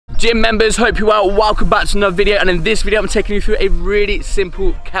Gym members, hope you're well. Welcome back to another video, and in this video I'm taking you through a really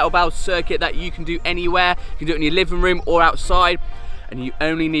simple kettlebell circuit that you can do anywhere. You can do it in your living room or outside, and you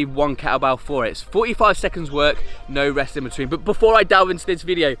only need one kettlebell for it. It's 45 seconds work, no rest in between. But before I delve into this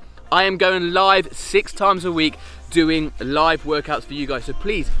video, I am going live 6 times a week doing live workouts for you guys, so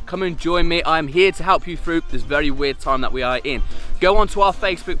please come and join me. I am here to help you through this very weird time that we are in. Go onto our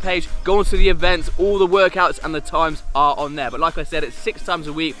Facebook page, go onto the events, all the workouts and the times are on there. But like I said, it's 6 times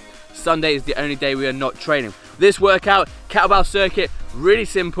a week. Sunday is the only day we are not training. This workout, kettlebell circuit, really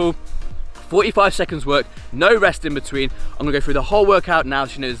simple, 45 seconds work, no rest in between. I'm gonna go through the whole workout now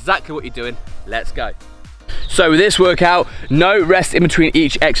so you know exactly what you're doing. Let's go. So with this workout, no rest in between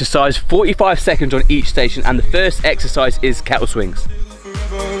each exercise, 45 seconds on each station, and the first exercise is kettle swings.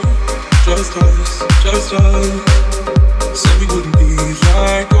 Just us, said we wouldn't be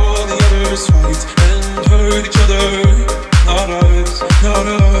like all the others, fight and hurt each other. Not us, not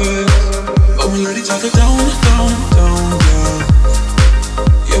us, but we let each other down, yeah.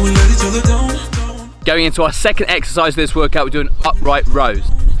 Yeah, we let each other down. Going into our second exercise of this workout, we're doing upright rows.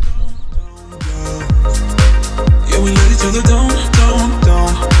 Yeah, we let each other down.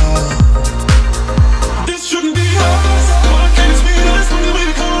 This shouldn't be us. Why can't it be us when we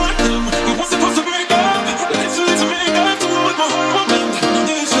become like them? We weren't supposed to break up. Let's make up to what my heart meant. No,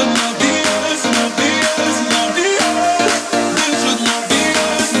 this should not be us, not be us, not be us. This should not be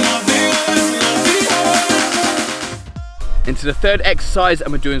us, not be us, not be us. Into the third exercise,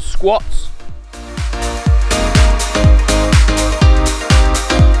 and we're doing squats.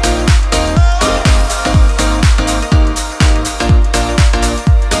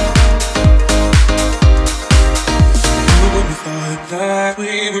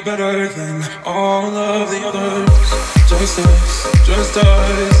 We were better than all of the others. Just us.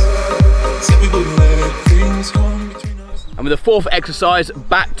 Said we wouldn't let things come between us. And with the fourth exercise,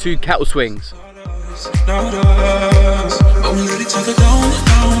 back to kettle swings. Not us, but we let each other down.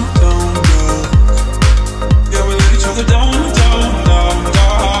 Yeah, we let each other down.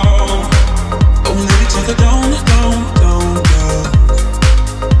 But we let each other down.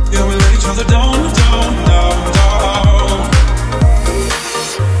 Yeah, we let each other down.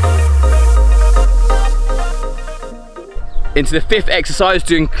 Into the fifth exercise,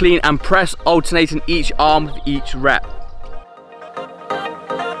 doing clean and press, alternating each arm with each rep.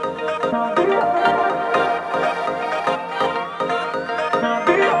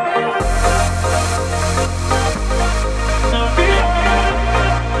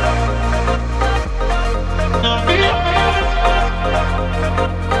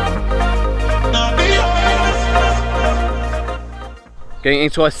 Going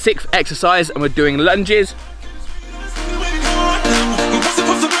into our sixth exercise, and we're doing lunges.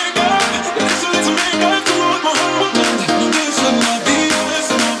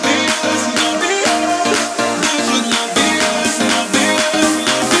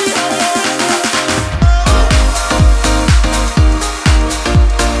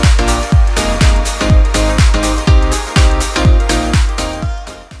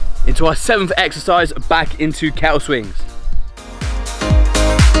 Into our seventh exercise, back into kettle swings.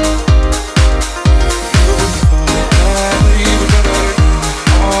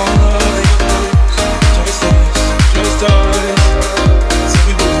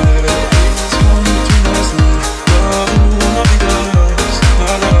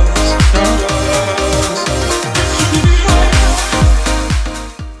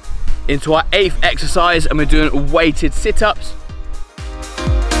 Into our eighth exercise, and we're doing weighted sit-ups.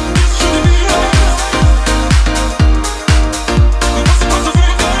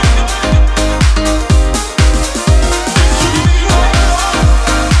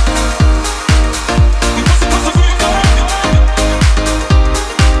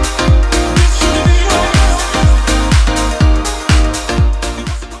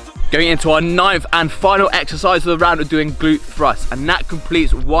 Going into our ninth and final exercise of the round, we're doing glute thrusts, and that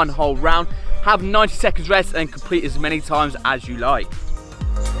completes one whole round. Have 90 seconds rest and complete as many times as you like.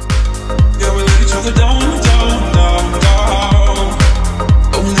 Yeah, we let each other down.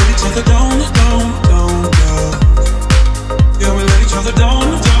 Oh, we let each other down. Yeah, we let each other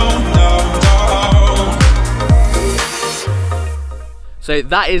down. So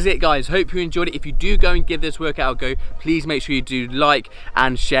that is it, guys. Hope you enjoyed it. If you do go and give this workout a go, please make sure you do like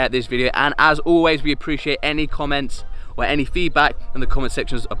and share this video. And as always, we appreciate any comments or any feedback in the comment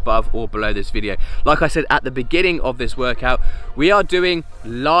sections above or below this video. Like I said at the beginning of this workout, we are doing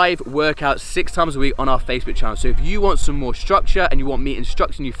live workouts 6 times a week on our Facebook channel. So if you want some more structure and you want me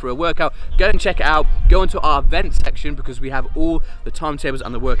instructing you through a workout, go and check it out. Go into our events section because we have all the timetables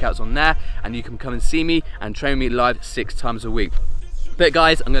and the workouts on there, and you can come and see me and train me live 6 times a week. But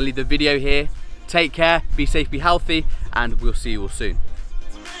guys, I'm gonna leave the video here. Take care, be safe, be healthy, and we'll see you all soon.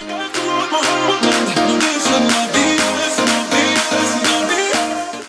 with my heart.